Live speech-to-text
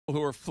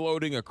who are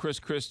floating a Chris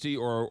Christie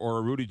or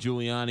a Rudy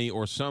Giuliani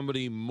or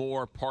somebody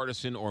more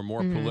partisan or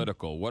more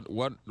political? What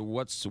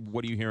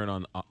are you hearing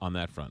on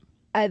that front?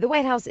 The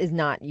White House is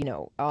not,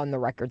 on the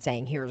record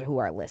saying here's who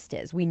our list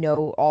is. We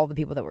know all the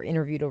people that were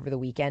interviewed over the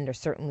weekend are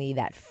certainly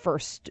that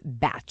first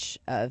batch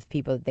of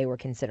people that they were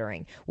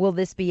considering. Will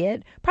this be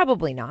it?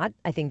 Probably not.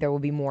 I think there will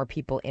be more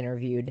people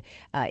interviewed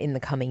in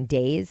the coming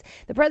days.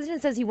 The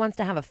president says he wants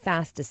to have a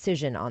fast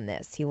decision on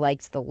this. He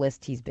likes the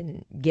list he's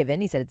been given.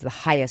 He said it's the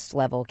highest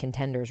level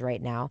contenders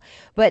right now.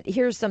 But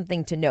here's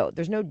something to note.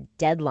 There's no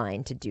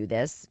deadline to do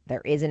this.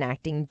 There is an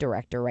acting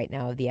director right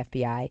now of the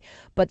FBI,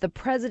 but the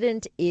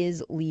president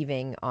is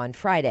leaving on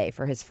Friday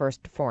for his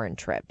first foreign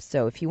trip.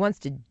 So if he wants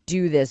to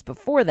do this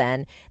before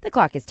then, the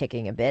clock is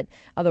ticking a bit.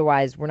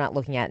 Otherwise, we're not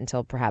looking at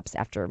until perhaps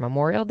after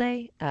Memorial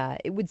Day.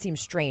 It would seem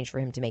strange for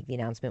him to make the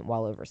announcement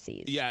while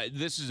overseas. Yeah,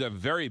 this is a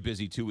very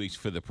busy 2 weeks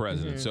for the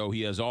president. So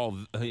he has all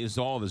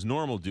of his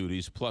normal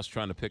duties, plus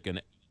trying to pick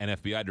an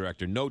FBI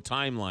director. No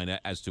timeline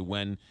as to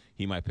when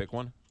he might pick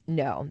one?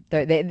 No,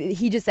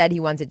 he just said he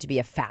wants it to be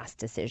a fast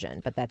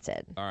decision, but that's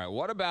it. All right.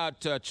 What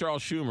about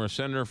Charles Schumer,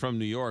 senator from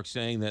New York,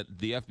 saying that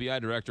the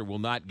FBI director will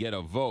not get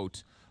a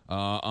vote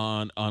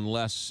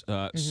unless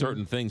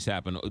certain things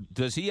happen?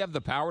 Does he have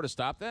the power to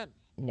stop that?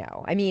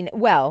 No. I mean,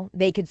 well,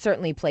 they could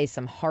certainly play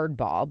some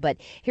hardball, but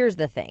here's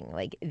the thing.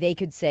 Like, they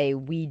could say,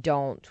 we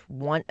don't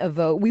want a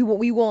vote.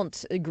 We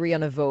won't agree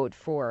on a vote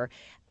for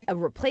a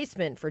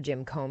replacement for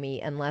Jim Comey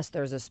unless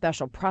there's a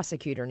special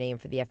prosecutor named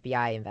for the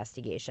FBI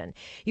investigation.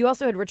 You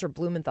also had Richard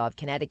Blumenthal of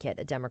Connecticut,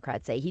 a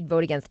Democrat, say he'd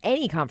vote against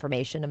any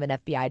confirmation of an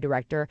FBI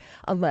director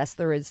unless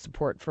there is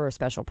support for a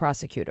special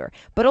prosecutor.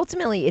 But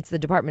ultimately, it's the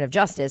Department of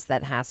Justice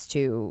that has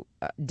to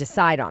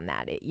decide on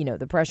that.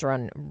 The pressure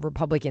on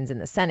Republicans in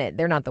the Senate,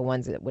 they're not the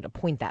ones that would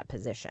appoint that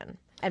position.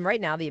 And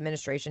right now, the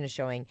administration is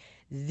showing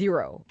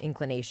zero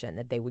inclination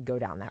that they would go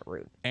down that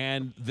route.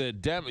 And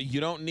you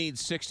don't need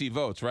 60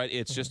 votes, right?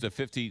 It's just a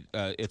 50.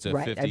 It's a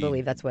right, 50. I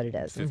believe that's what it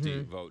is.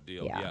 50 vote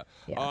deal. Yeah.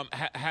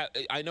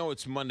 I know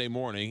it's Monday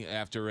morning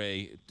after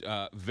a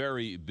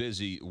very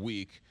busy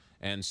week,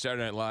 and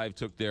Saturday Night Live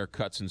took their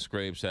cuts and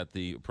scrapes at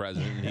the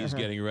president, and he's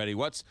getting ready.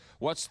 What's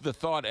the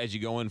thought as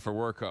you go in for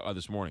work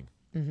this morning?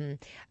 In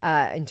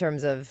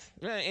terms of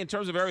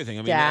everything.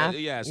 I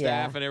mean,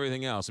 staff and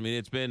everything else. I mean,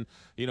 it's been,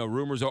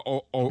 rumors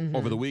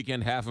over the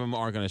weekend. Half of them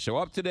aren't going to show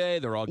up today.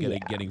 They're all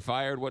getting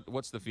fired.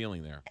 What's the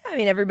feeling there? I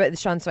mean, everybody.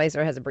 Sean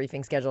Spicer has a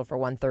briefing scheduled for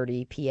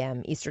 1:30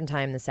 p.m. Eastern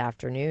time this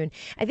afternoon.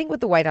 I think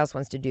what the White House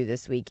wants to do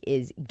this week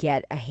is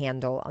get a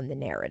handle on the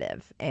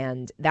narrative,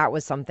 and that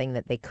was something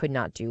that they could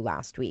not do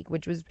last week,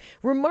 which was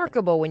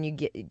remarkable when you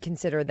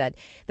consider that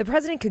the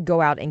president could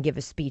go out and give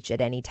a speech at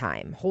any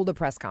time, hold a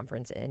press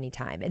conference at any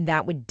time, and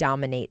that would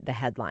dominate the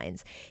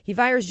headlines. He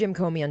fires Jim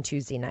Comey on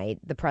Tuesday night.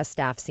 The press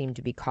staff seemed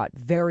to be caught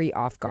very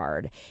off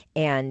guard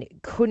and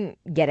couldn't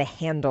get a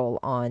handle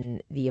on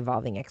the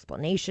evolving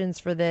explanations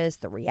for this,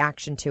 the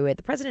reaction to it.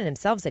 The president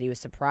himself said he was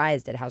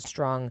surprised at how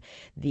strong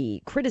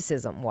the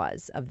criticism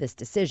was of this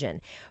decision.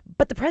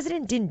 But the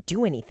president didn't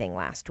do anything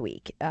last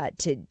week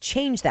to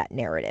change that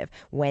narrative.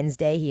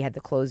 Wednesday, he had the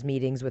closed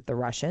meetings with the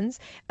Russians.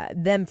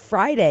 Then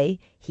Friday,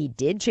 he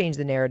did change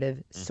the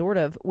narrative, sort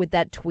of, with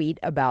that tweet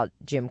about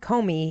Jim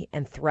Comey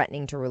and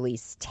threatening to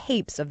release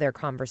tapes of their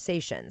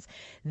conversations.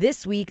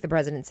 This week, the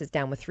president sits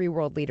down with 3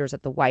 world leaders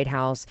at the White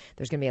House.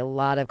 There's going to be a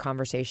lot of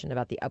conversation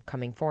about the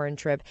upcoming foreign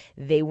trip.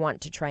 They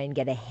want to try and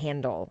get a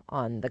handle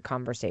on the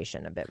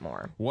conversation a bit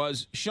more.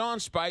 Was Sean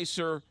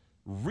Spicer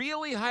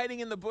really hiding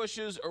in the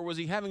bushes, or was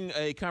he having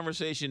a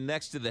conversation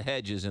next to the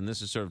hedges, and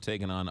this is sort of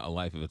taking on a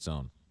life of its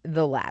own?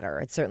 The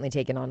latter. It's certainly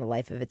taken on a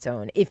life of its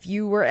own. If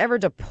you were ever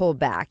to pull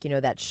back,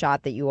 that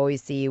shot that you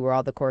always see where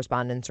all the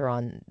correspondents are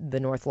on the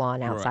North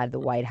Lawn outside of the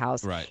White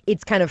House,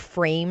 it's kind of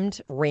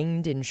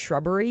ringed in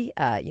shrubbery.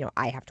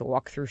 I have to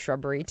walk through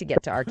shrubbery to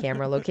get to our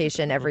camera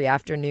location every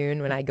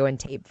afternoon when I go and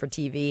tape for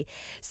TV.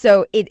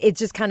 So it's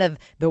just kind of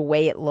the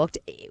way it looked.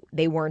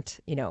 They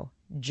weren't,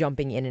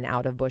 jumping in and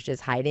out of bushes,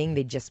 hiding.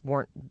 They just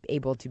weren't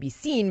able to be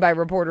seen by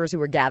reporters who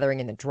were gathering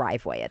in the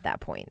driveway at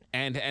that point.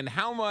 And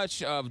how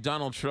much of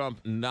Donald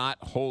Trump not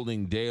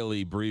holding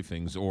daily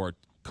briefings or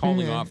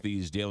calling off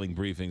these daily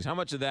briefings, how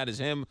much of that is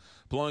him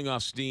blowing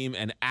off steam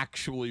and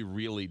actually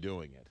really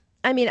doing it?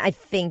 I mean, I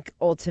think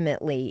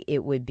ultimately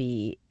it would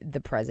be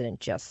the president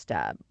just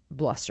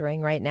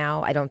blustering right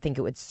now. I don't think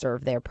it would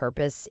serve their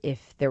purpose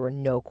if there were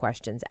no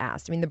questions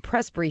asked. I mean, the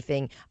press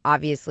briefing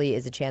obviously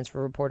is a chance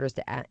for reporters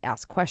to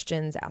ask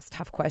questions, ask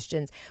tough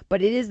questions,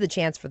 but it is the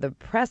chance for the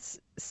press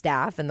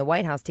staff and the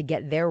White House to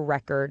get their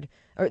record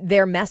or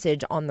their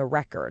message on the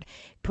record.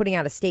 Putting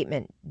out a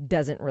statement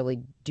doesn't really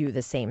do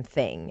the same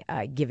thing,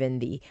 given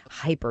the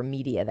hyper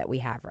media that we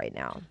have right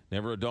now.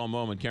 Never a dull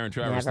moment. Karen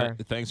Travers,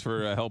 thanks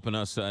for helping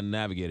us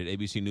navigate it.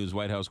 ABC News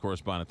White House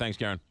correspondent. Thanks,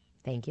 Karen.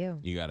 Thank you.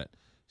 You got it.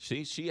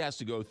 She has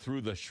to go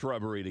through the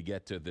shrubbery to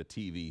get to the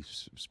TV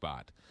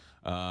spot.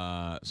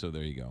 So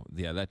there you go.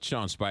 Yeah, that's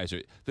Sean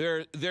Spicer.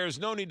 There's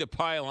no need to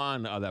pile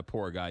on that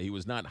poor guy. He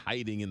was not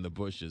hiding in the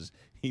bushes.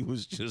 He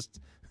was just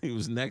He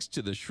was next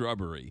to the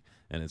shrubbery,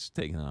 and it's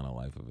taken on a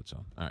life of its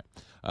own. All right,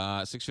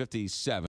 6:57.